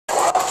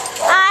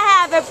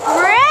have a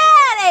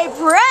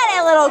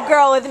pretty little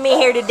girl with me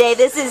here today.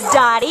 This is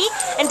Dottie,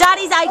 and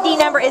Dottie's ID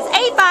number is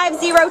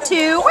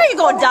A502. Where are you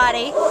going,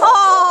 Dottie?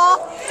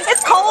 Oh,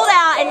 it's cold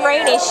out and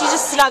rainy. She's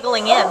just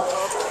snuggling in.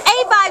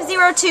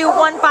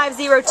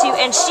 A5021502,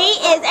 and she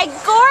is a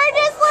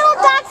gorgeous little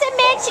dachshund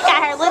mix. She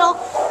got her little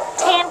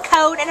tan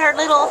coat and her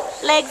little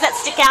legs that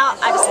stick out.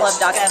 I just love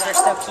dachshunds. They're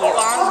so cute.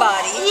 Long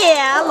body.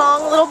 Yeah,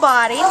 long little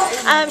body.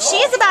 She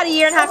is about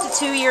 1.5 to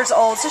 2 years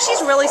old, so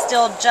she's really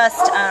still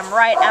just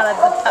right out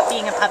of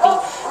being a puppy.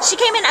 She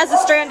came in as a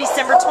stray on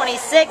December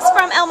 26th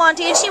from El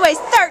Monte, and she weighs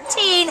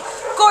 13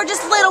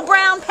 gorgeous little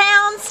brown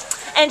pounds.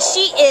 And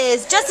she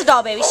is just a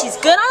doll baby. She's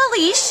good on a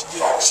leash.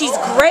 She's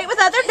great with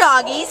other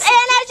doggies.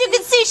 And as you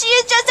can see, she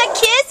is just a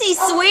kissy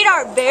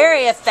sweetheart,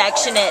 very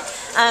affectionate.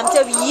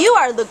 So if you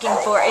are looking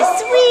for a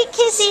sweet,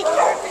 kissy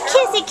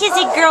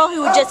girl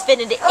who would just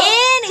fit into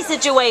any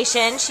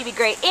situation, she'd be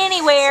great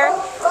anywhere,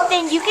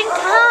 then you can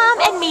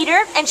come and meet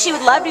her. And she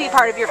would love to be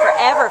part of your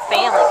forever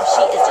family because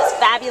she is just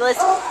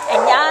fabulous. And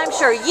I'm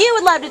sure you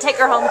would love to take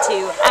her home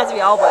too, as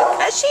we all would,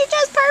 because she's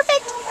just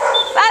perfect.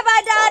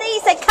 Bye-bye, Dottie.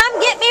 Say, come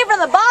get me from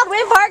the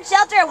Baldwin Park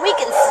shelter and we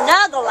can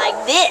snuggle like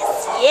this.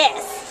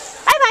 Yes.